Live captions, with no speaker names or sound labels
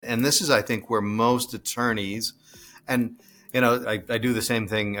And this is, I think, where most attorneys, and I do the same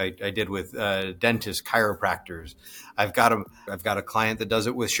thing I did with dentists, chiropractors. I've got a client that does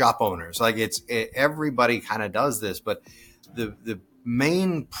it with shop owners. Like everybody kind of does this, but the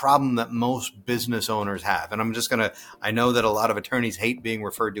main problem that most business owners have, and I know that a lot of attorneys hate being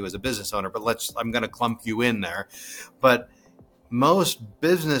referred to as a business owner, but I'm going to clump you in there. But most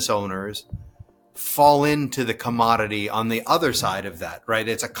business owners fall into the commodity on the other side of that, right?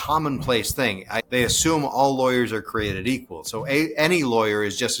 It's a commonplace thing. They assume all lawyers are created equal. So any lawyer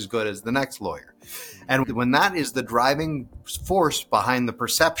is just as good as the next lawyer. And when that is the driving force behind the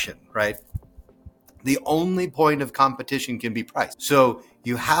perception, right? The only point of competition can be price. So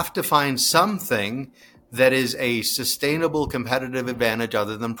you have to find something that is a sustainable competitive advantage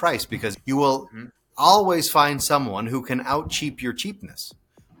other than price, because you will always find someone who can out-cheap your cheapness.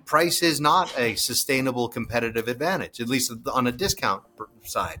 Price is not a sustainable competitive advantage, at least on a discount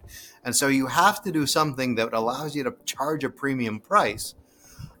side. And so you have to do something that allows you to charge a premium price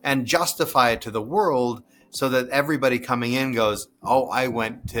and justify it to the world so that everybody coming in goes, oh, I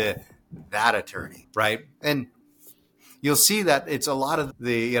went to that attorney, right? And you'll see that it's a lot of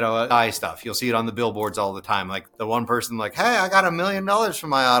the, AI stuff. You'll see it on the billboards all the time. Like the one person like, hey, I got $1 million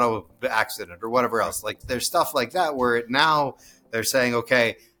from my auto accident or whatever else. Like there's stuff like that where now they're saying,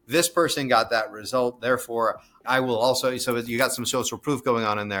 okay, this person got that result, therefore I will also. So you got some social proof going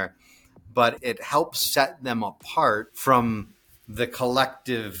on in there, but it helps set them apart from the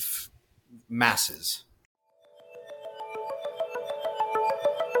collective masses.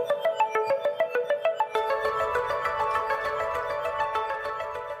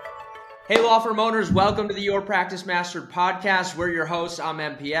 Hey, law firm owners, welcome to the Your Practice Mastered podcast. We're your hosts. I'm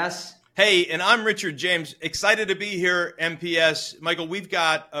MPS. Hey, and I'm Richard James. Excited to be here, MPS. Michael, we've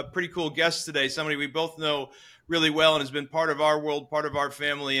got a pretty cool guest today, somebody we both know really well and has been part of our world, part of our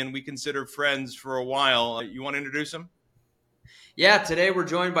family, and we consider friends for a while. You want to introduce him? Yeah, today we're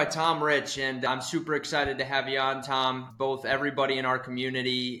joined by Tom Rich, and I'm super excited to have you on, Tom. Both everybody in our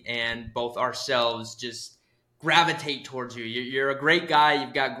community and both ourselves just gravitate towards you. You're a great guy.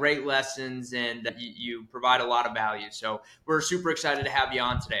 You've got great lessons, and you provide a lot of value. So we're super excited to have you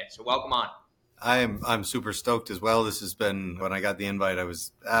on today. So welcome on. I'm super stoked as well. This has been, when I got the invite, I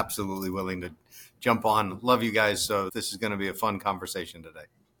was absolutely willing to jump on. Love you guys. So this is going to be a fun conversation today.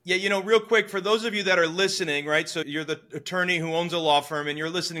 Yeah, real quick, for those of you that are listening, right? So you're the attorney who owns a law firm and you're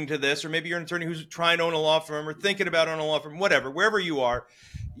listening to this, or maybe you're an attorney who's trying to own a law firm or thinking about owning a law firm, whatever, wherever you are.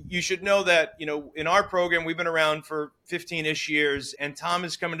 You should know that, in our program, we've been around for 15-ish years, and Tom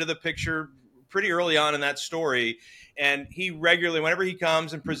has come into the picture pretty early on in that story. And he regularly, whenever he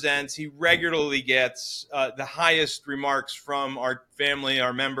comes and presents, he regularly gets the highest remarks from our family,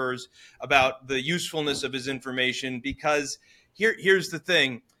 our members, about the usefulness of his information. Because here's the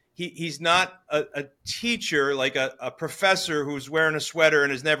thing. He's not a teacher, like a professor who's wearing a sweater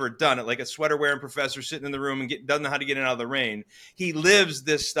and has never done it, like a sweater wearing professor sitting in the room and doesn't know how to get in out of the rain. He lives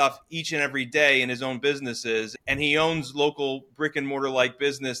this stuff each and every day in his own businesses, and he owns local brick and mortar like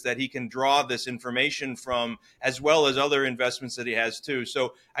business that he can draw this information from, as well as other investments that he has too.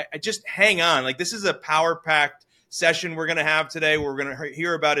 So I just hang on. Like, this is a power-packed session we're going to have today. We're going to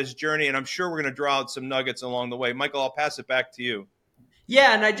hear about his journey, and I'm sure we're going to draw out some nuggets along the way. Michael, I'll pass it back to you.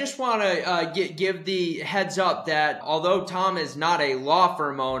 Yeah, and I just want to give the heads up that although Tom is not a law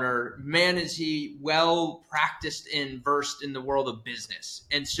firm owner, man, is he well practiced and versed in the world of business.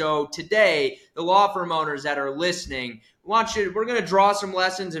 And so today, the law firm owners that are listening, we're going to draw some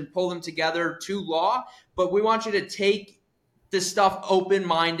lessons and pull them together to law, but we want you to take this stuff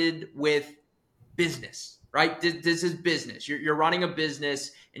open-minded with business. Right? This is business. You're running a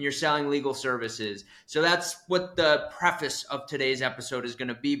business and you're selling legal services. So that's what the preface of today's episode is going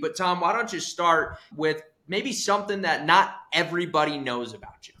to be. But Tom, why don't you start with maybe something that not everybody knows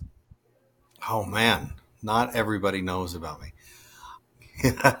about you? Oh, man. Not everybody knows about me.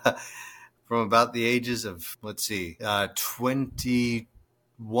 From about the ages of,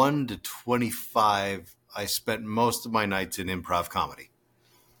 21 to 25, I spent most of my nights in improv comedy.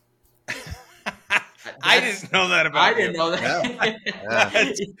 I didn't know that about you. I didn't know that.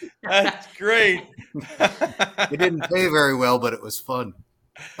 Yeah. That's great. It didn't pay very well, but it was fun.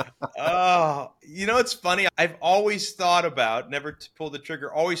 Oh, it's funny. I've always thought about, never to pull the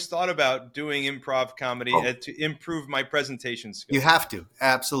trigger, always thought about doing improv comedy to improve my presentation skills. You have to.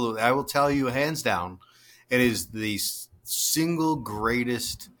 Absolutely. I will tell you, hands down, it is the single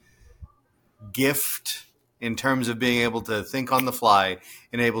greatest gift in terms of being able to think on the fly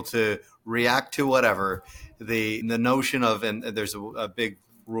and able to react to whatever. The notion of, and there's a big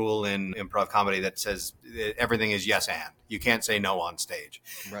rule in improv comedy that says everything is yes and. You can't say no on stage.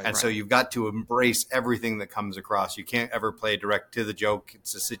 Right, and so you've got to embrace everything that comes across. You can't ever play direct to the joke.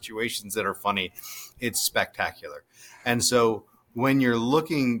 It's the situations that are funny. It's spectacular. And so when you're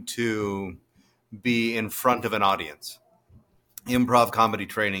looking to be in front of an audience, improv comedy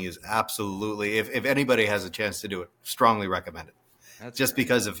training is absolutely, if anybody has a chance to do it, strongly recommend it. That's just great.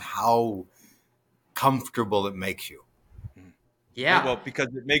 because of how comfortable it makes you. Yeah. Well, because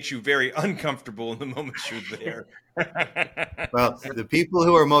it makes you very uncomfortable in the moments you're there. Well, the people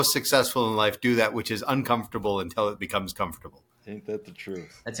who are most successful in life do that which is uncomfortable until it becomes comfortable. Ain't that the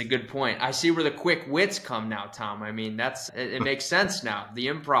truth? That's a good point. I see where the quick wits come now, Tom. I mean, it makes sense now. The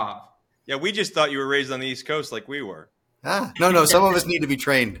improv. Yeah, we just thought you were raised on the East Coast like we were. No, some of us need to be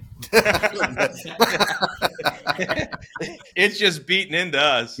trained. It's just beaten into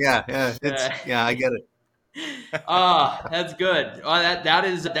us. Yeah, I get it. That's good.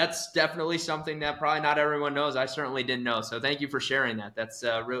 That's definitely something that probably not everyone knows. I certainly didn't know. So thank you for sharing that. That's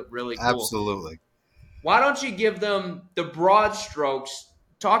really cool. Absolutely. Why don't you give them the broad strokes?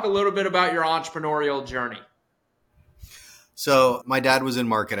 Talk a little bit about your entrepreneurial journey. So my dad was in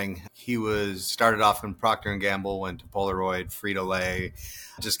marketing. He started off in Procter & Gamble, went to Polaroid, Frito-Lay,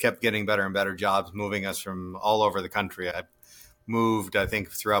 just kept getting better and better jobs, moving us from all over the country. I moved, I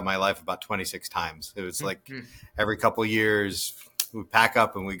think, throughout my life about 26 times. It was like every couple of years, we pack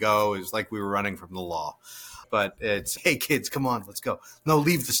up and we go. It was like we were running from the law. But it's, hey, kids, come on, let's go. No,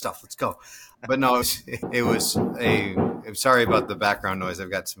 leave the stuff. Let's go. But no, I'm sorry about the background noise. I've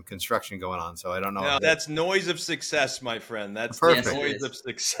got some construction going on, so I don't know. No, that's noise of success, my friend. That's Perfect. the noise of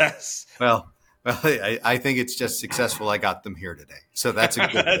success. Well, I think it's just successful. I got them here today, so that's a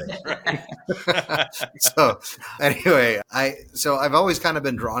good thing. So anyway, I've always kind of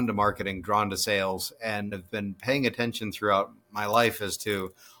been drawn to marketing, drawn to sales, and have been paying attention throughout my life as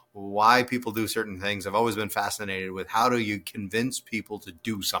to why people do certain things. I've always been fascinated with how do you convince people to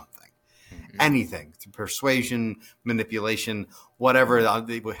do something. Anything, through persuasion, manipulation, whatever,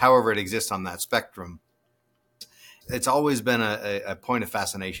 however it exists on that spectrum. It's always been a point of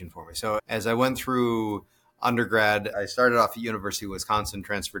fascination for me. So as I went through undergrad, I started off at University of Wisconsin,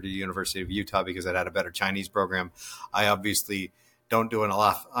 transferred to the University of Utah because it had a better Chinese program. I obviously don't do an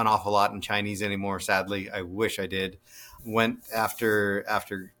awful lot in Chinese anymore, sadly. I wish I did. Went after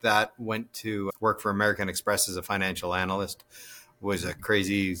that, went to work for American Express as a financial analyst. Was a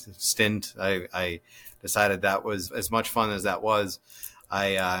crazy stint. I decided that was as much fun as that was.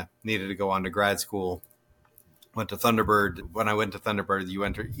 I needed to go on to grad school. Went to Thunderbird. When I went to Thunderbird, you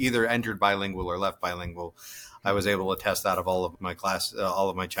either entered bilingual or left bilingual. I was able to test out of all of my all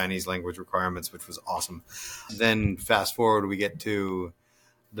of my Chinese language requirements, which was awesome. Then fast forward, we get to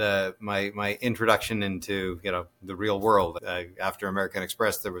my introduction into the real world. After American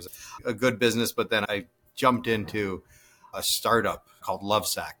Express, there was a good business, but then I jumped into a startup called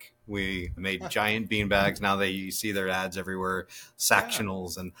Lovesac. We made giant beanbags. Now you see their ads everywhere,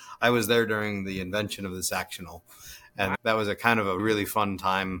 Sactionals. And I was there during the invention of the Sactional. And that was a kind of a really fun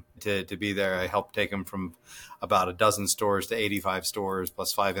time to be there. I helped take them from about a dozen stores to 85 stores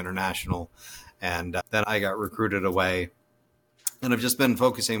plus 5 international. And then I got recruited away. And I've just been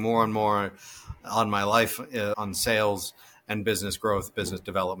focusing more and more on my life on sales and business growth, business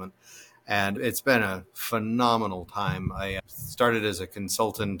development. And it's been a phenomenal time. I started as a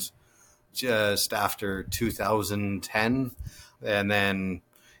consultant just after 2010. And then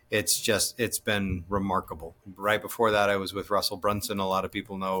it's been remarkable. Right before that, I was with Russell Brunson. A lot of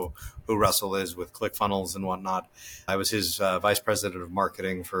people know who Russell is with ClickFunnels and whatnot. I was his vice president of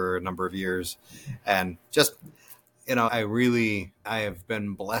marketing for a number of years. And just, I have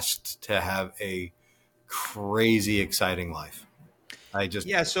been blessed to have a crazy, exciting life.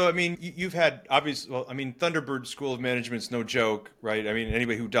 So I mean, you've had Thunderbird School of Management's no joke, right? I mean,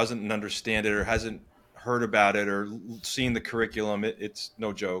 anybody who doesn't understand it or hasn't heard about it or seen the curriculum, it's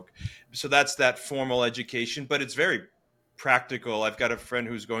no joke. So that's that formal education, but it's very practical. I've got a friend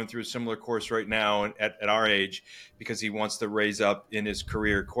who's going through a similar course right now at our age because he wants to raise up in his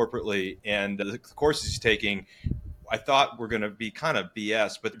career corporately, and the courses he's taking, I thought were going to be kind of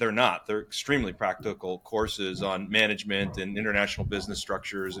BS, but they're not. They're extremely practical courses on management and international business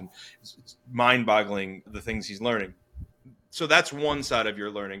structures, and it's mind-boggling the things he's learning. So that's one side of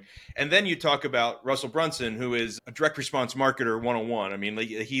your learning. And then you talk about Russell Brunson, who is a direct response marketer 101. I mean,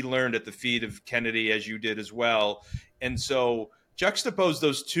 he learned at the feet of Kennedy, as you did as well. And so juxtapose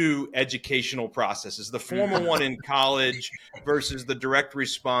those two educational processes, the formal one in college versus the direct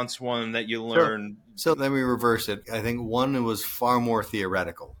response one that you learn. So then we reverse it. I think one was far more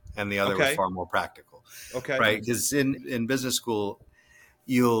theoretical and the other was far more practical. Okay. Right? Because in business school,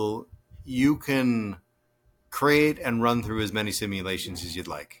 you can create and run through as many simulations as you'd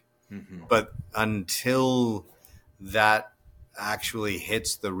like. Mm-hmm. But until that actually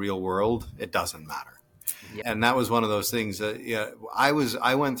hits the real world, it doesn't matter. Yeah. And that was one of those things that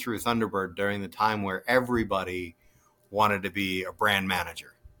I went through Thunderbird during the time where everybody wanted to be a brand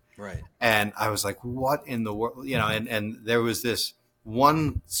manager. Right. And I was like, what in the world? And there was this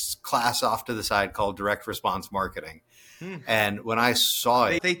one class off to the side called direct response marketing. And when I saw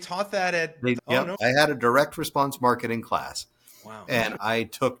it, they taught that at, no. I had a direct response marketing class. Wow. And I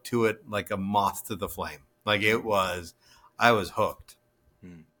took to it like a moth to the flame. Like I was hooked.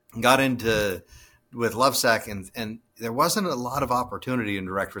 Got into with Lovesac, and there wasn't a lot of opportunity in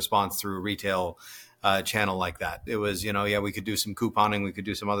direct response through a retail channel like that. It was, we could do some couponing, we could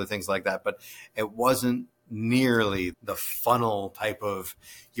do some other things like that, but it wasn't nearly the funnel type of,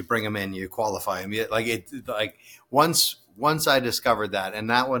 you bring them in, you qualify them. Like once I discovered that, and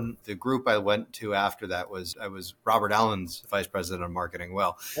that one, the group I went to after that was Robert Allen's vice president of marketing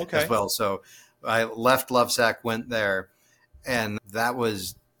as well. So I left Lovesac, went there, and that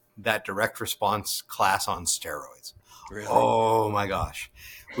was that direct response class on steroids. Really? Oh my gosh.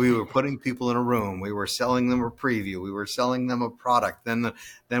 We were putting people in a room. We were selling them a preview. We were selling them a product. Then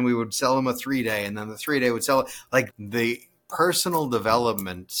we would sell them a 3-day, and then the 3-day would sell it. Like, the personal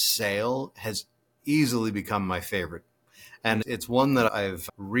development sale has easily become my favorite. And it's one that I've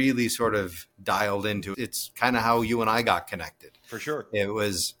really sort of dialed into. It's kind of how you and I got connected. For sure. It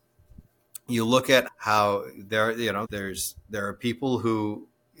was, you look at how there are people who,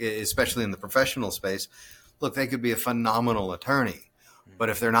 especially in the professional space, look, they could be a phenomenal attorney, but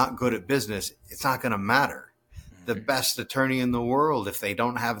if they're not good at business, it's not going to matter. The best attorney in the world, if they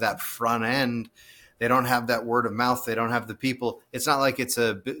don't have that front end, they don't have that word of mouth, they don't have the people. It's not like it's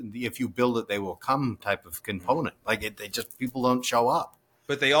if you build it, they will come type of component. Like people don't show up.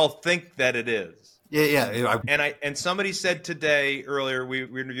 But they all think that it is. Yeah. And somebody said today, earlier, we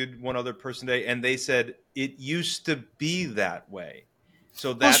interviewed one other person today, and they said it used to be that way.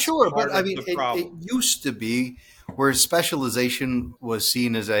 So that's part of the problem. It used to be where specialization was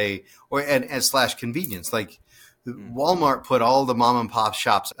seen as / convenience. Like Walmart put all the mom and pop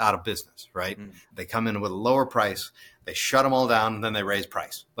shops out of business, right? They come in with a lower price, they shut them all down, and then they raise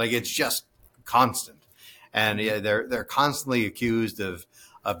price. Like, it's just constant. And they're constantly accused of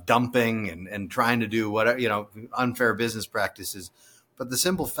dumping and trying to do whatever, unfair business practices. But the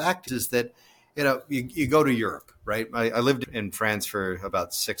simple fact is that, you go to Europe, right? I lived in France for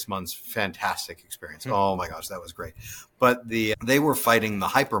about 6 months. Fantastic experience. Oh my gosh, that was great. But they were fighting the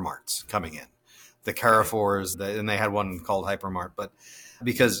hypermarts coming in, the Carrefours, and they had one called Hypermart. But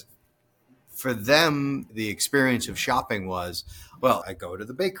because for them, the experience of shopping was, well, I go to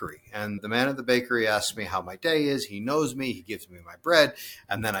the bakery, and the man at the bakery asks me how my day is. He knows me. He gives me my bread.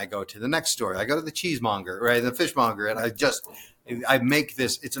 And then I go to the next store. I go to the cheesemonger, right, the fishmonger, and I make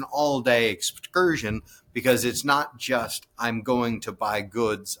this, it's an all-day excursion, because it's not just I'm going to buy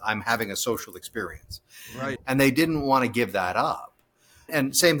goods, I'm having a social experience. Right. And they didn't want to give that up.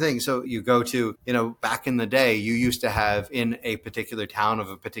 And same thing. So you go to, back in the day, you used to have in a particular town of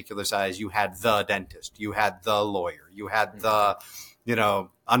a particular size, you had the dentist, you had the lawyer, you had the,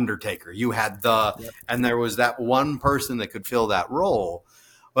 undertaker, you had and there was that one person that could fill that role.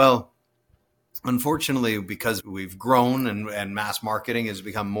 Well, unfortunately, because we've grown and mass marketing has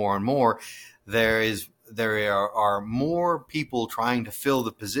become more and more, there are more people trying to fill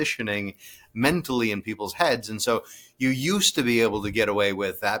the positioning mentally in people's heads. And so you used to be able to get away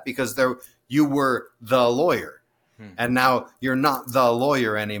with that because you were the lawyer. And now you're not the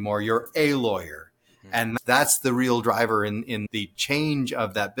lawyer anymore. You're a lawyer. And that's the real driver in the change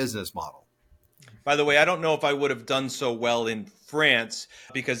of that business model. By the way, I don't know if I would have done so well in France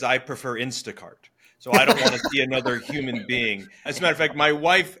because I prefer Instacart. So I don't want to see another human being. As a matter of fact, my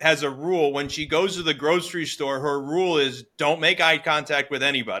wife has a rule. When she goes to the grocery store, her rule is don't make eye contact with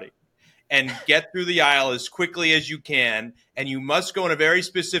anybody and get through the aisle as quickly as you can. And you must go in a very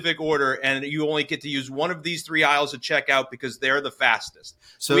specific order. And you only get to use one of these 3 aisles to check out because they're the fastest.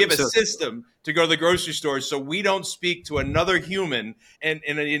 So we have a system to go to the grocery store so we don't speak to another human in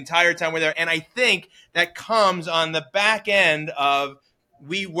the entire time we're there. And I think that comes on the back end of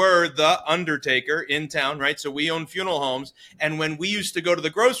we were the undertaker in town, right? So we own funeral homes. And when we used to go to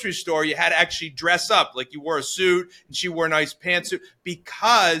the grocery store, you had to actually dress up. Like you wore a suit and she wore a nice pantsuit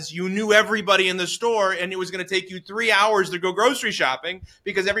because you knew everybody in the store and it was going to take you 3 hours to go grocery shopping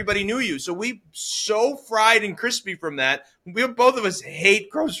because everybody knew you. So we so fried and crispy from that. Both of us hate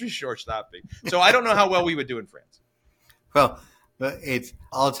grocery store shopping. So I don't know how well we would do in France. Well,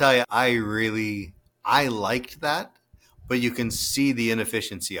 I'll tell you, I liked that. but you can see the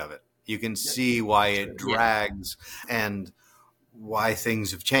inefficiency of it. You can see why it drags and why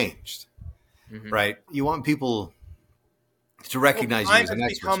things have changed, right? You want people to recognize you time as an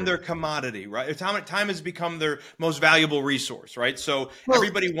has expert. become their commodity, right? Time has become their most valuable resource, right? So Well,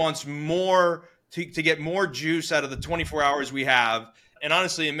 everybody wants more to get more juice out of the 24 hours we have. And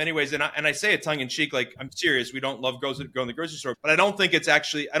honestly, in many ways, and I say it tongue in cheek, like I'm serious. We don't love going to the grocery store, but I don't think it's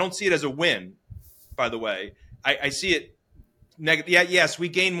actually. I don't see it as a win. By the way, I see it negative. Yeah, yes, we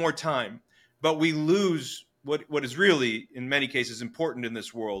gain more time, but we lose what is really, in many cases, important in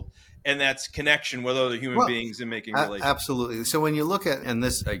this world, and that's connection with other human beings and making relationships. Absolutely. So when you look at, and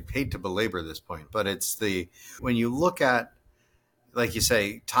this, I hate to belabor this point, but when you look at, like you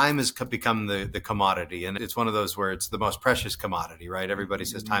say, time has become the commodity, and it's one of those where it's the most precious commodity, right? Everybody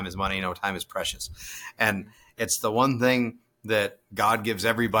says time is money. No, time is precious. And it's the one thing that God gives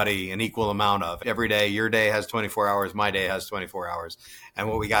everybody an equal amount of. Every day, your day has 24 hours, my day has 24 hours. And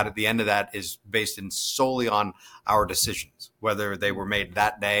what we got at the end of that is based in solely on our decisions, whether they were made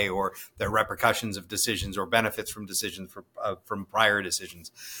that day or the repercussions of decisions or benefits from decisions from prior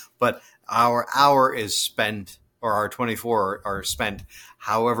decisions. But our hour is spent, or our 24 are spent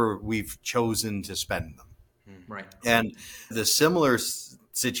however we've chosen to spend them. Right. And the similar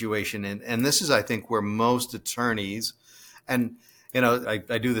situation, and this is, I think, where most attorneys, and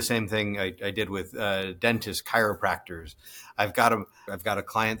I do the same thing I did with dentists, chiropractors. I've got a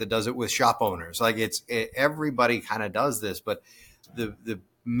client that does it with shop owners. Like everybody kind of does this, but the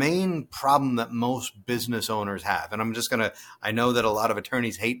main problem that most business owners have, and I know that a lot of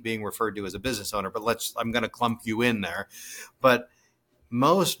attorneys hate being referred to as a business owner, but I'm going to clump you in there. But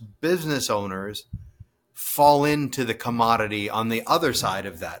most business owners fall into the commodity on the other side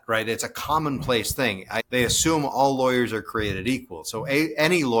of that, right? It's a commonplace thing. They assume all lawyers are created equal. So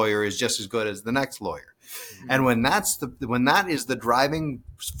any lawyer is just as good as the next lawyer. And when that is the driving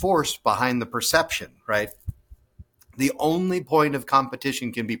force behind the perception, right? The only point of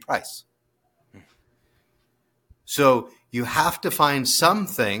competition can be price. So you have to find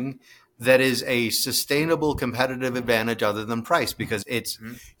something that is a sustainable competitive advantage other than price, because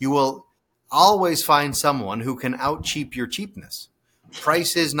you will always find someone who can out-cheap your cheapness.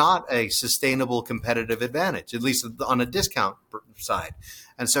 Price is not a sustainable competitive advantage, at least on a discount side.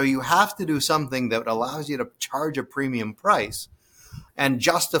 And so you have to do something that allows you to charge a premium price and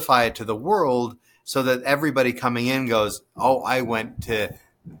justify it to the world so that everybody coming in goes, oh, I went to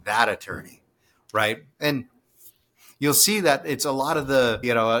that attorney, right? And you'll see that it's a lot of the,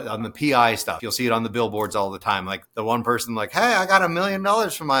 on the PI stuff. You'll see it on the billboards all the time. Like the one person like, hey, I got $1 million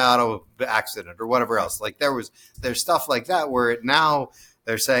from my auto accident or whatever else. Like there's stuff like that where now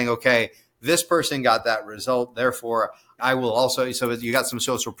they're saying, okay, this person got that result. Therefore, I will also. So you got some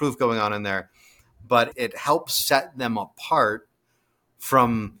social proof going on in there, but it helps set them apart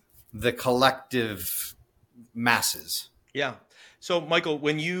from the collective masses. Yeah. So, Michael,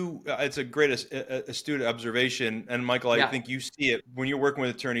 when it's a great astute observation. And Michael, I think you see it when you're working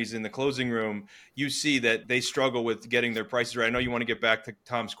with attorneys in the closing room, you see that they struggle with getting their prices right. I know you want to get back to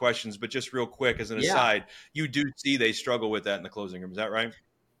Tom's questions, but just real quick as an aside, you do see they struggle with that in the closing room. Is that right?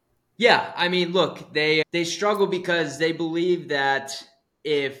 Yeah. I mean, look, they struggle because they believe that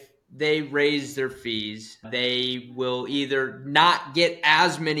if they raise their fees, they will either not get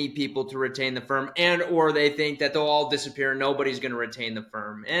as many people to retain the firm, or they think that they'll all disappear and nobody's going to retain the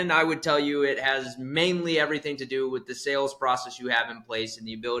firm. And I would tell you it has mainly everything to do with the sales process you have in place and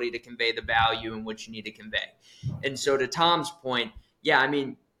the ability to convey the value in which you need to convey. And so to Tom's point, I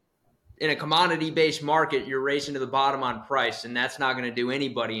mean, in a commodity-based market, you're racing to the bottom on price, and that's not going to do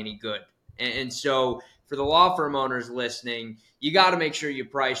anybody any good. And so for the law firm owners listening, you got to make sure you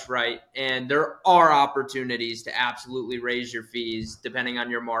price right. And there are opportunities to absolutely raise your fees depending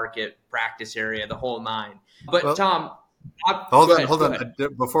on your market, practice area, the whole nine. But Tom, hold on.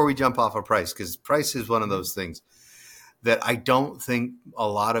 Before we jump off of price, because price is one of those things that I don't think a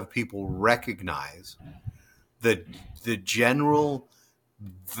lot of people recognize the general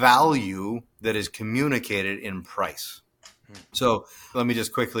value that is communicated in price. So let me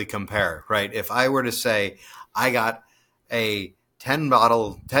just quickly compare, right? If I were to say I got a $10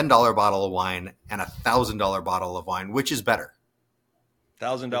 bottle of wine and $1,000 bottle of wine, which is better?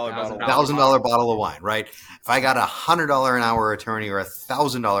 $1,000 bottle. $1,000 bottle of wine, right? If I got $100 an hour attorney or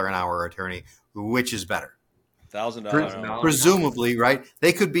 $1,000 an hour attorney, which is better? $1,000. Presumably, right?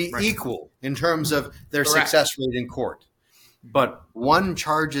 They could be equal in terms of their success rate in court. But one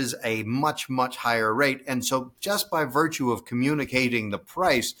charges a much, much higher rate. And so just by virtue of communicating the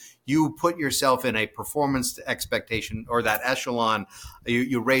price, you put yourself in a performance expectation or that echelon,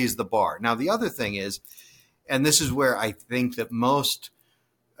 you raise the bar. Now, the other thing is, And this is where I think that most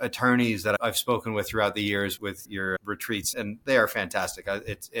attorneys that I've spoken with throughout the years with your retreats, and they are fantastic.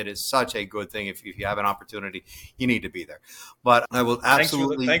 It is such a good thing. If you have an opportunity, you need to be there. But I will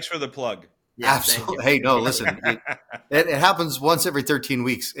absolutely. Thanks for the plug. Yeah, Absolutely. Hey, no, listen, it happens once every 13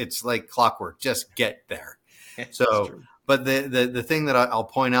 weeks. It's like clockwork. Just get there. So, but the thing that I'll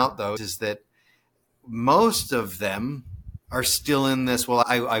point out though is that most of them are still in this. Well,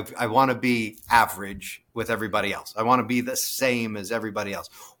 I want to be average with everybody else. I want to be the same as everybody else,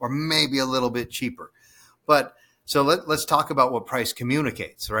 or maybe a little bit cheaper. But so let's talk about what price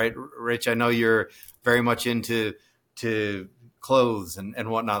communicates, right? Rich, I know you're very much into clothes and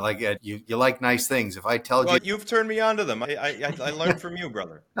whatnot. Like you like nice things. If I told you, you've turned me on to them. I learned from you,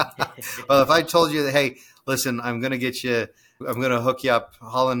 brother. Well, if I told you that, hey, listen, I'm going to hook you up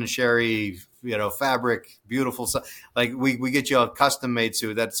Holland and Sherry, fabric, beautiful stuff. Like we get you a custom made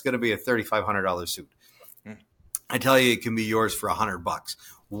suit. That's going to be a $3,500 suit. I tell you, it can be yours for $100.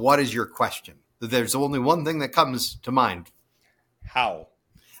 What is your question? There's only one thing that comes to mind. How?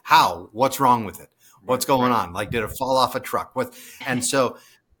 What's wrong with it? What's going on? Like, did it fall off a truck? And so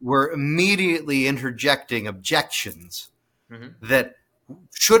we're immediately interjecting objections that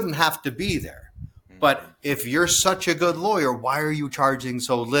shouldn't have to be there. But if you're such a good lawyer, why are you charging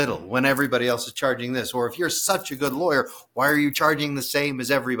so little when everybody else is charging this? Or if you're such a good lawyer, why are you charging the same as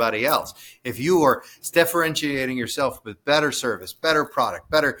everybody else? If you are differentiating yourself with better service, better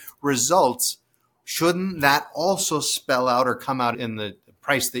product, better results, shouldn't that also spell out or come out in the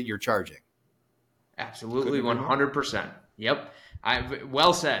price that you're charging? Absolutely, 100%. Yep.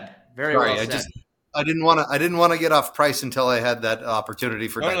 Well said. Very well said. I didn't want to get off price until I had that opportunity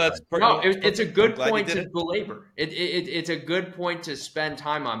for it's a good point to belabor. It's a good point to spend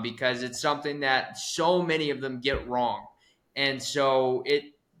time on because it's something that so many of them get wrong. And so it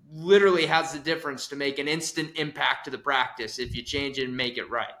literally has the difference to make an instant impact to the practice if you change it and make it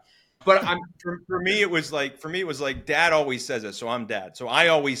right. But for me, it was like dad always says it. So I'm dad. So I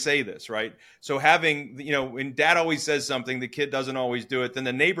always say this, right? So having, when dad always says something, the kid doesn't always do it. Then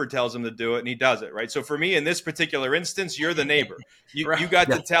the neighbor tells him to do it and he does it, right? So for me, in this particular instance, you're the neighbor. You got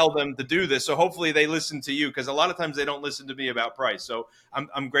to tell them to do this. So hopefully they listen to you because a lot of times they don't listen to me about price. So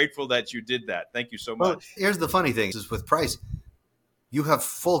I'm grateful that you did that. Thank you so much. Well, here's the funny thing is with price, you have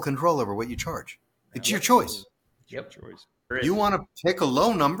full control over what you charge. It's your choice. Yep. Choice. You want to pick a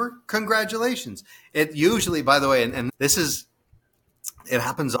low number? Congratulations. It usually, by the way, and it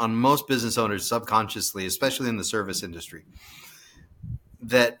happens on most business owners subconsciously, especially in the service industry,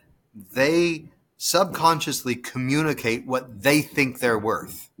 that they subconsciously communicate what they think they're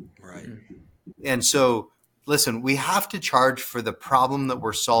worth. Right. And so, listen, we have to charge for the problem that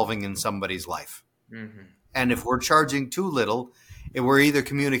we're solving in somebody's life. Mm-hmm. And if we're charging too little, we're either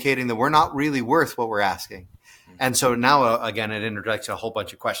communicating that we're not really worth what we're asking. And so now, again, it interjects a whole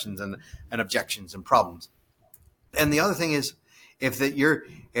bunch of questions and objections and problems. And the other thing is, if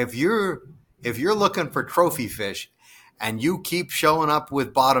you're looking for trophy fish and you keep showing up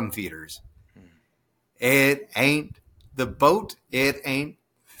with bottom feeders, it ain't the boat. It ain't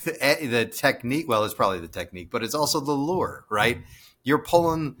the technique. Well, it's probably the technique, but it's also the lure, right?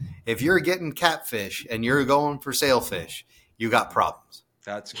 If you're getting catfish and you're going for sailfish, you got problems.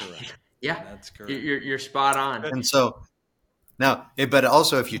 That's correct. Yeah, that's correct. You're spot on. And so now, but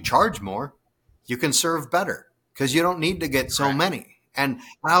also if you charge more, you can serve better because you don't need to get so many. And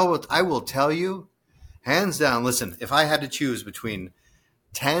I will tell you, hands down, listen, if I had to choose between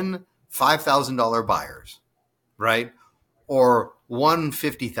 10 $5,000 buyers, right, or one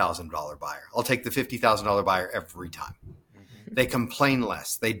 $50,000 buyer, I'll take the $50,000 buyer every time. They complain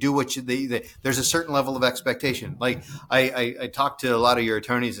less. They do what there's a certain level of expectation. Like I talk to a lot of your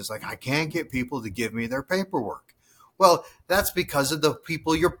attorneys. It's like, I can't get people to give me their paperwork. Well, that's because of the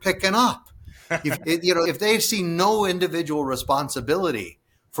people you're picking up. If they see no individual responsibility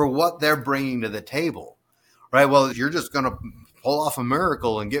for what they're bringing to the table, right? Well, you're just going to pull off a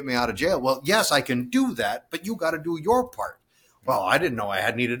miracle and get me out of jail. Well, yes, I can do that, but you got to do your part. Well, I didn't know I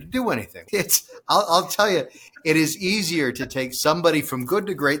had needed to do anything. I'll tell you, it is easier to take somebody from good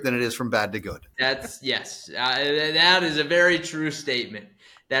to great than it is from bad to good. Yes. That is a very true statement.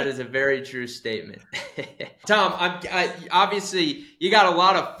 That is a very true statement. Tom, obviously you got a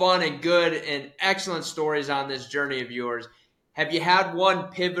lot of fun and good and excellent stories on this journey of yours. Have you had one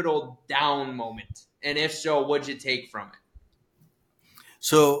pivotal down moment? And if so, what'd you take from it?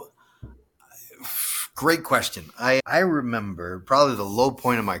 So, great question. I remember probably the low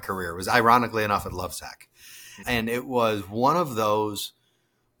point of my career was, ironically enough, at Lovesac. And it was one of those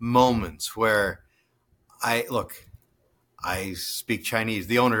moments where I speak Chinese.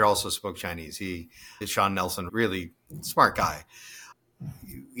 The owner also spoke Chinese. Sean Nelson, really smart guy.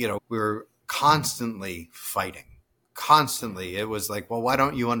 We were constantly fighting. Constantly. It was like, well, why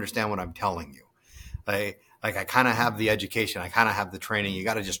don't you understand what I'm telling you? I kind of have the education. I kind of have the training. You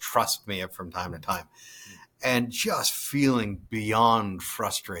got to just trust me from time to time. And just feeling beyond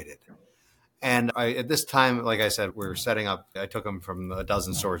frustrated. And at this time, like I said, we were setting up. I took them from a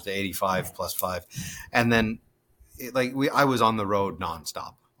dozen stores to 85 plus 5. And then I was on the road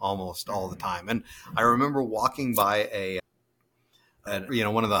nonstop almost all the time. And I remember walking by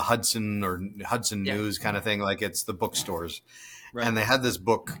one of the Hudson News kind of thing, like it's the bookstores. Right. And they had this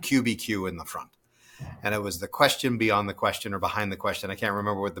book QBQ in the front. And it was the question beyond the question or behind the question. I can't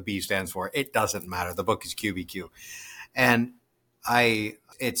remember what the B stands for. It doesn't matter. The book is QBQ. And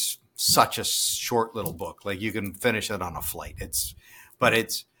it's such a short little book. Like you can finish it on a flight.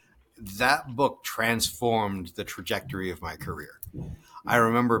 That book transformed the trajectory of my career. I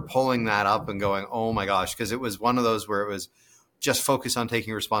remember pulling that up and going, oh my gosh, because it was one of those where it was just focus on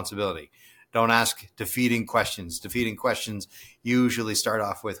taking responsibility. Don't ask defeating questions. Defeating questions usually start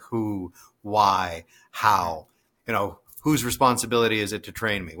off with who, why, how. Whose responsibility is it to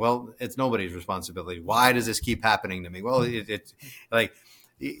train me? Well, it's nobody's responsibility. Why does this keep happening to me? Well,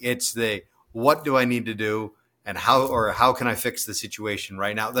 it's the what do I need to do and how can I fix the situation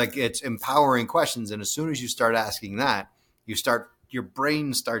right now? Like it's empowering questions. And as soon as you start asking that, your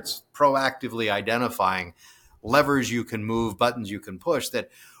brain starts proactively identifying levers you can move, buttons you can push that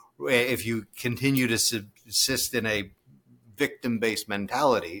if you continue to subsist in a victim-based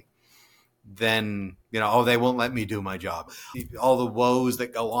mentality, then, they won't let me do my job. All the woes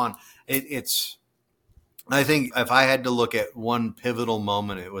that go on. I think if I had to look at one pivotal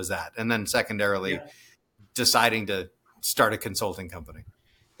moment, it was that. And then secondarily, deciding to start a consulting company.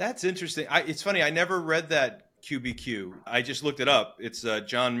 That's interesting. It's funny. I never read that QBQ. I just looked it up. It's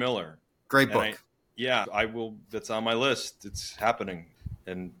John Miller. Great book. I will. That's on my list. It's happening.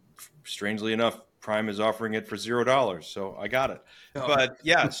 And strangely enough, Prime is offering it for $0. So I got it. Oh. But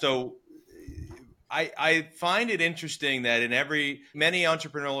so I find it interesting that in many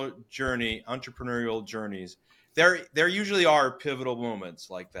entrepreneurial journeys, there usually are pivotal moments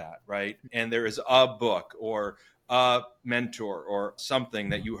like that, right? And there is a book or a mentor or something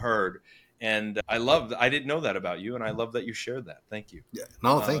that you heard. And I didn't know that about you, and I love that you shared that. Thank you. Yeah.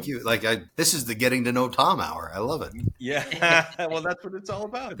 No, thank you. This is the getting to know Tom hour. I love it. Yeah. Well, that's what it's all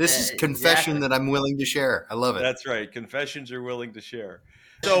about. This is confession that I'm willing to share. I love it. That's right. Confessions you're willing to share.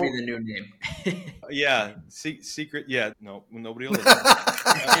 So be the new name. Yeah. Secret. Yeah. No, nobody will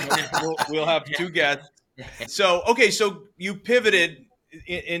listen. We'll have two guests. So you pivoted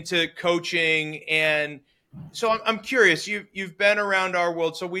into coaching, and so I'm curious. You've been around our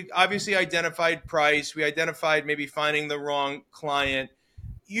world. So we obviously identified price. We identified maybe finding the wrong client.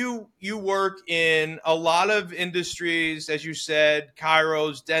 You work in a lot of industries, as you said,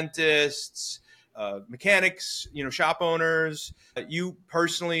 chiros, dentists, mechanics, shop owners. You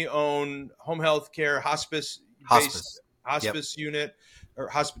personally own home health care, hospice unit. Or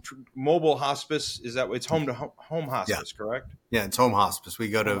mobile hospice, is that it's home hospice, correct? Yeah, it's home hospice. We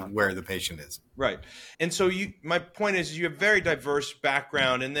go to where the patient is. Right. And so my point is you have very diverse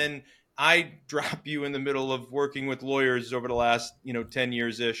background, and then I drop you in the middle of working with lawyers over the last 10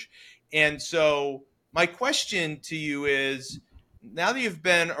 years ish. And so my question to you is, now that you've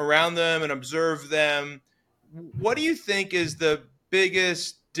been around them and observed them, what do you think is the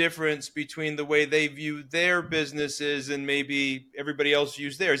biggest difference between the way they view their businesses and maybe everybody else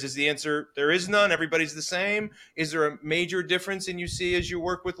views theirs? Is the answer there is none? Everybody's the same? Is there a major difference you see as you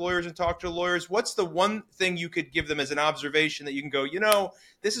work with lawyers and talk to lawyers? What's the one thing you could give them as an observation that you can go,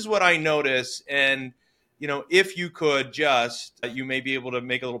 this is what I notice, and if you could you may be able to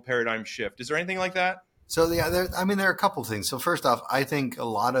make a little paradigm shift. Is there anything like that? So there are a couple things. So first off, I think a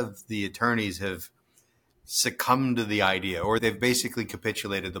lot of the attorneys have succumbed to the idea, or they've basically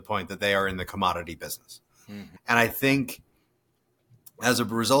capitulated the point that they are in the commodity business. Mm-hmm. And I think as a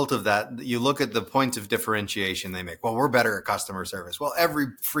result of that, you look at the points of differentiation they make. Well, we're better at customer service. Well, every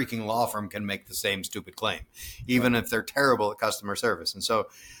freaking law firm can make the same stupid claim, even if they're terrible at customer service. And so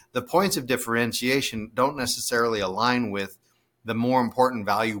the points of differentiation don't necessarily align with the more important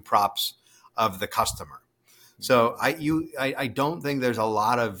value props of the customer. So I don't think there's a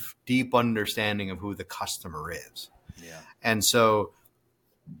lot of deep understanding of who the customer is. Yeah.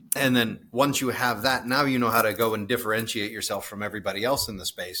 And then once you have that, now you know how to go and differentiate yourself from everybody else in the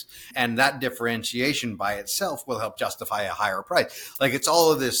space. And that differentiation by itself will help justify a higher price. Like it's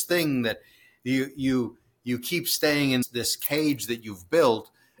all of this thing that you keep staying in this cage that you've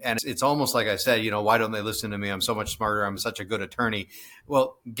built. And it's almost like I said, why don't they listen to me? I'm so much smarter. I'm such a good attorney.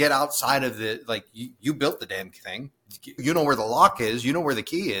 Well, get outside of you built the damn thing. You know where the lock is. You know where the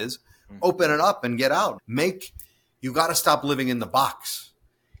key is. Open it up and get out. You got to stop living in the box.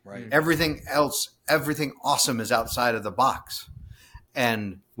 Right. Everything else, everything awesome is outside of the box.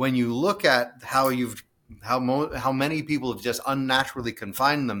 And when you look at how many people have just unnaturally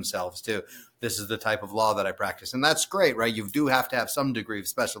confined themselves to, this is the type of law that I practice. And that's great, right? You do have to have some degree of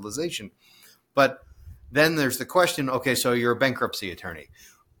specialization. But then there's the question, okay, so you're a bankruptcy attorney.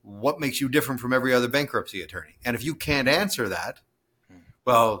 What makes you different from every other bankruptcy attorney? And if you can't answer that,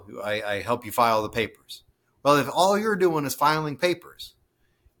 well, I help you file the papers. Well, if all you're doing is filing papers,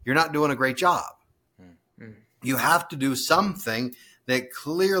 you're not doing a great job. You have to do something that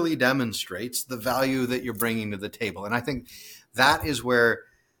clearly demonstrates the value that you're bringing to the table. And I think that is where,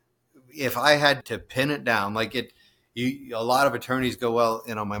 if I had to pin it down, a lot of attorneys go, well,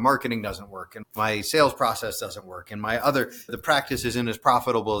 my marketing doesn't work and my sales process doesn't work and the practice isn't as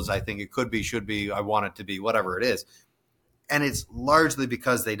profitable as I think it could be, should be, I want it to be, whatever it is. And it's largely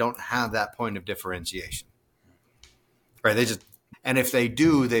because they don't have that point of differentiation, right? And if they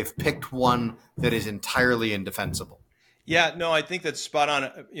do, they've picked one that is entirely indefensible. Yeah, no, I think that's spot on.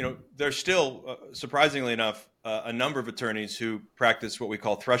 There's still, surprisingly enough, a number of attorneys who practice what we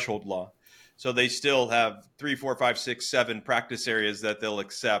call threshold law. So they still have 3, 4, 5, 6, 7 practice areas that they'll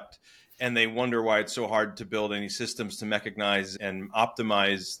accept. And they wonder why it's so hard to build any systems to mechanize and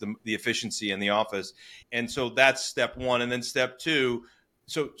optimize the efficiency in the office. And so that's step one. And then step two,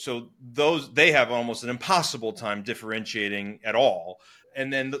 so they have almost an impossible time differentiating at all.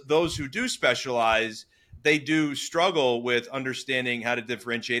 And then those who do specialize, they do struggle with understanding how to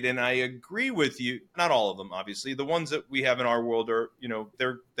differentiate. And I agree with you. Not all of them, obviously. The ones that we have in our world are,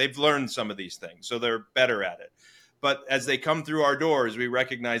 they've learned some of these things, so they're better at it. But as they come through our doors, we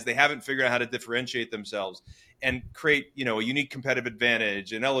recognize they haven't figured out how to differentiate themselves and create, a unique competitive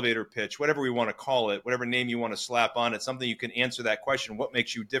advantage, an elevator pitch, whatever we want to call it, whatever name you want to slap on it, something you can answer that question, what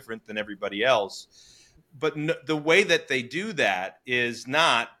makes you different than everybody else? But the way that they do that is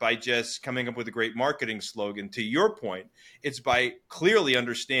not by just coming up with a great marketing slogan. To your point, it's by clearly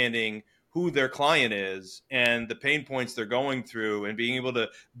understanding who their client is and the pain points they're going through and being able to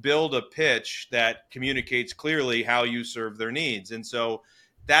build a pitch that communicates clearly how you serve their needs. And so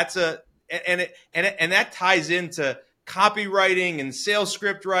that's and that ties into copywriting and sales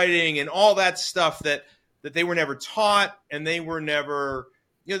script writing and all that stuff that they were never taught and they were never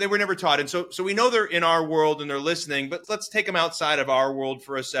taught. And so we know they're in our world and they're listening, but let's take them outside of our world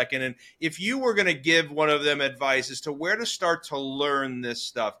for a second. And if you were going to give one of them advice as to where to start to learn this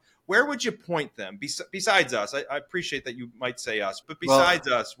stuff, where would you point them besides us? I appreciate that you might say us, but besides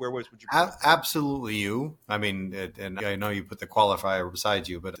us, where would you point them? Absolutely you. I mean, and I know you put the qualifier beside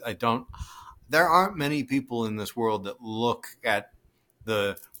you, but there aren't many people in this world that look at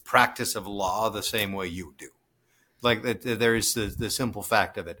the practice of law the same way you do. Like there is the simple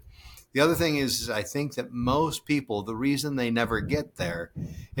fact of it. The other thing is I think that most people, the reason they never get there,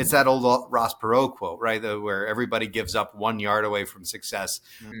 it's that old Ross Perot quote, right? Where everybody gives up 1 yard away from success,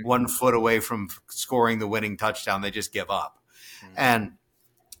 1 foot away from scoring the winning touchdown. They just give up. And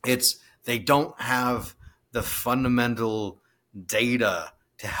they don't have the fundamental data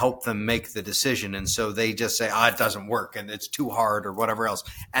to help them make the decision. And so they just say, it doesn't work and it's too hard or whatever else.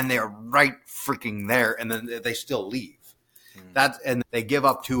 And they're right freaking there. And then they still leave. And they give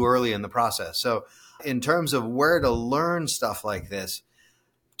up too early in the process. So in terms of where to learn stuff like this,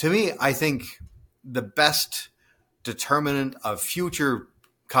 to me, I think the best determinant of future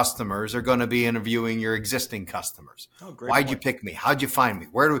customers are going to be interviewing your existing customers. Why'd you pick me? How'd you find me?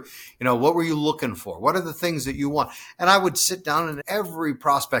 What were you looking for? What are the things that you want? And I would sit down and every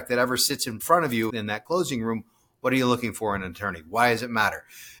prospect that ever sits in front of you in that closing room, what are you looking for in an attorney? Why does it matter?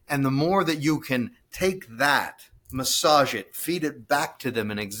 And the more that you can take that, massage it, feed it back to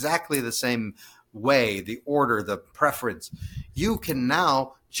them in exactly the same way, the order, the preference, you can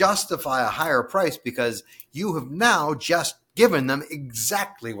now justify a higher price because you have now just given them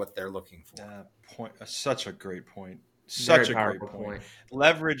exactly what they're looking for. Such a great point. Such a great point.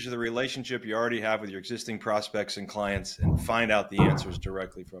 Leverage the relationship you already have with your existing prospects and clients and find out the answers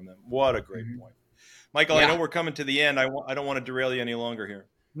directly from them. What a great point. Michael, I know we're coming to the end. I don't want to derail you any longer here.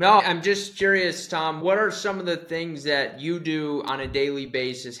 No, I'm just curious, Tom, what are some of the things that you do on a daily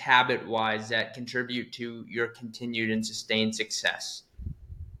basis, habit-wise, that contribute to your continued and sustained success?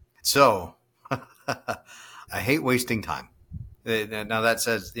 So, I hate wasting time. Now that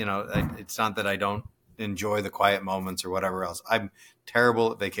says, it's not that I don't enjoy the quiet moments or whatever else. I'm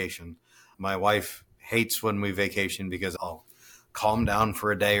terrible at vacation. My wife hates when we vacation because, calm down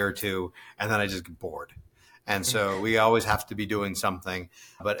for a day or two, and then I just get bored. And so we always have to be doing something.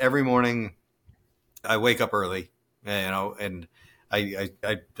 But every morning I wake up early, and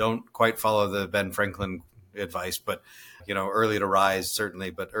I don't quite follow the Ben Franklin advice, but early to rise certainly,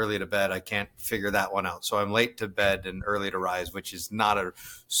 but early to bed, I can't figure that one out. So I'm late to bed and early to rise, which is not a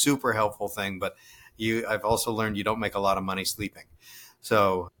super helpful thing. But I've also learned you don't make a lot of money sleeping.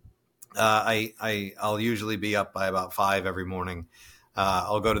 So I'll usually be up by about 5 every morning.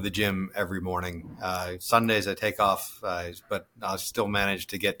 I'll go to the gym every morning. Sundays I take off, but I'll still manage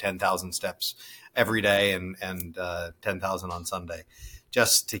to get 10,000 steps every day and 10,000 on Sunday,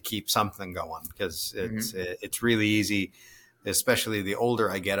 just to keep something going, because it's really easy, especially the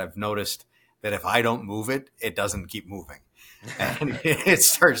older I get. I've noticed that if I don't move it, it doesn't keep moving, and it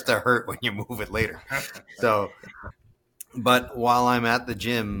starts to hurt when you move it later. So, but while I'm at the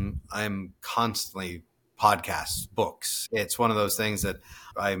gym, I'm constantly podcasts, books. It's one of those things that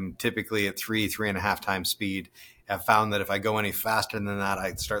I'm typically at 3.5 times speed. I've found that if I go any faster than that,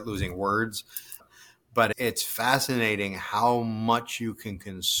 I start losing words. But it's fascinating how much you can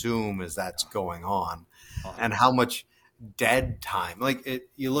consume as that's going on, and how much dead time.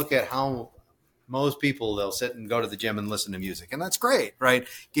 You look at how most people, they'll sit and go to the gym and listen to music, and that's great, right?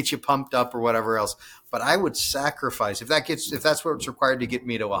 Get you pumped up or whatever else. But I would sacrifice, if that's what's required to get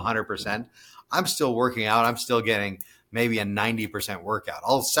me to 100%, I'm still working out. I'm still getting maybe a 90% workout.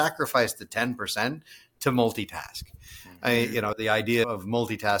 I'll sacrifice the 10% to multitask. The idea of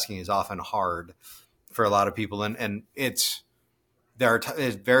multitasking is often hard for a lot of people, and it's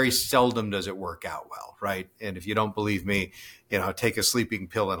very seldom does it work out well, right? And if you don't believe me, take a sleeping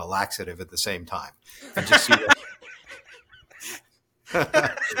pill and a laxative at the same time, and just see that.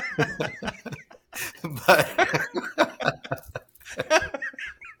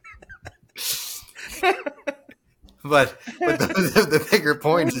 but the bigger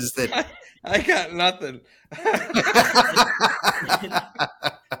point is that I got nothing.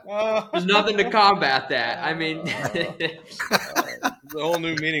 There's nothing to combat that. I mean, it's a whole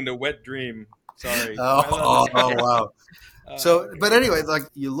new meaning to wet dream. Sorry. Oh wow. So, but anyway,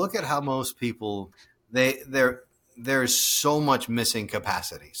 you look at how most people, there's so much missing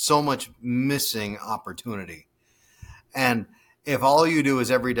capacity, so much missing opportunity. And if all you do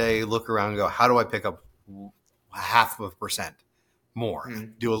is every day look around and go, how do I pick up 0.5% more,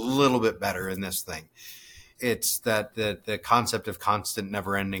 do a little bit better in this thing? It's that the concept of constant,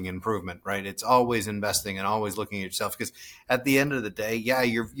 never-ending improvement, right? It's always investing and always looking at yourself, because at the end of the day,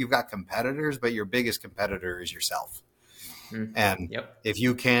 you've got competitors, but your biggest competitor is yourself. And if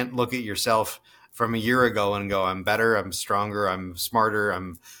you can't look at yourself from a year ago and go, I'm better, I'm stronger, I'm smarter,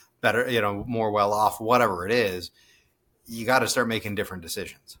 I'm better, more well off, whatever it is, you got to start making different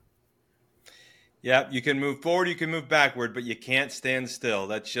decisions. Yeah, you can move forward, you can move backward, but you can't stand still.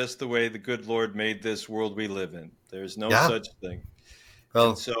 That's just the way the good Lord made this world we live in. There's no such thing. Well,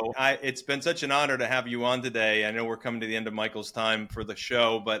 and so it's been such an honor to have you on today. I know we're coming to the end of Michael's time for the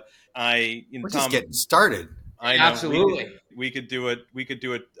show, but we're just getting started. I know. Absolutely. We could do it. We could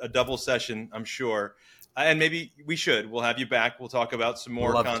do a double session, I'm sure. And maybe we should. We'll have you back. We'll talk about some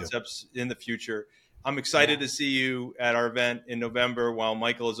more concepts in the future. I'm excited to see you at our event in November while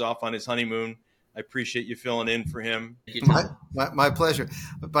Michael is off on his honeymoon. I appreciate you filling in for him. My pleasure.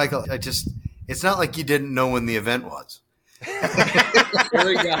 But Michael, it's not like you didn't know when the event was. There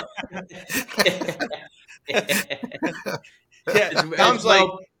we go. Tom's like,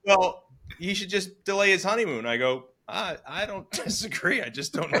 well, he should just delay his honeymoon. I go, I don't disagree. I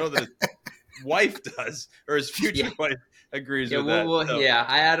just don't know that his wife does, or his future wife agrees with that.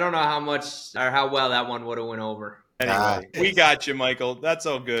 I don't know how much or how well that one would have went over. Anyway, we got you, Michael. That's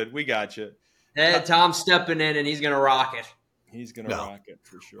all good. We got you. Tom's stepping in, and he's going to rock it. He's going to rock it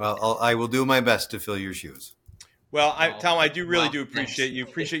for sure. Well, I will do my best to fill your shoes. Well, Tom, I do appreciate you.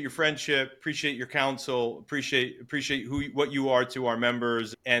 Appreciate your friendship. Appreciate your counsel. Appreciate what you are to our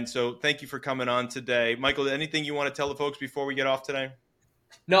members. And so, thank you for coming on today, Michael. Anything you want to tell the folks before we get off today?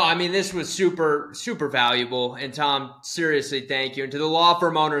 No, I mean, this was super, super valuable. And Tom, seriously, thank you. And to the law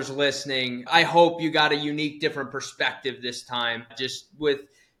firm owners listening, I hope you got a unique, different perspective this time, just with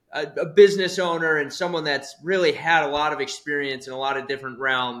a business owner and someone that's really had a lot of experience in a lot of different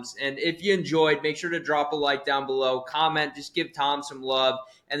realms. And if you enjoyed, make sure to drop a like down below, comment, just give Tom some love.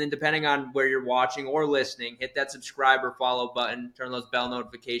 And then depending on where you're watching or listening, hit that subscribe or follow button, turn those bell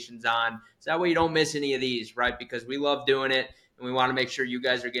notifications on. So that way you don't miss any of these, right? Because we love doing it and we want to make sure you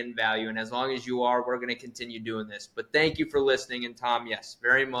guys are getting value. And as long as you are, we're going to continue doing this. But thank you for listening. And Tom, yes,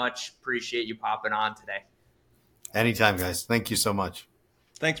 very much appreciate you popping on today. Anytime, guys. Thank you so much.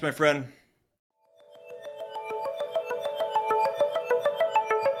 Thanks, my friend.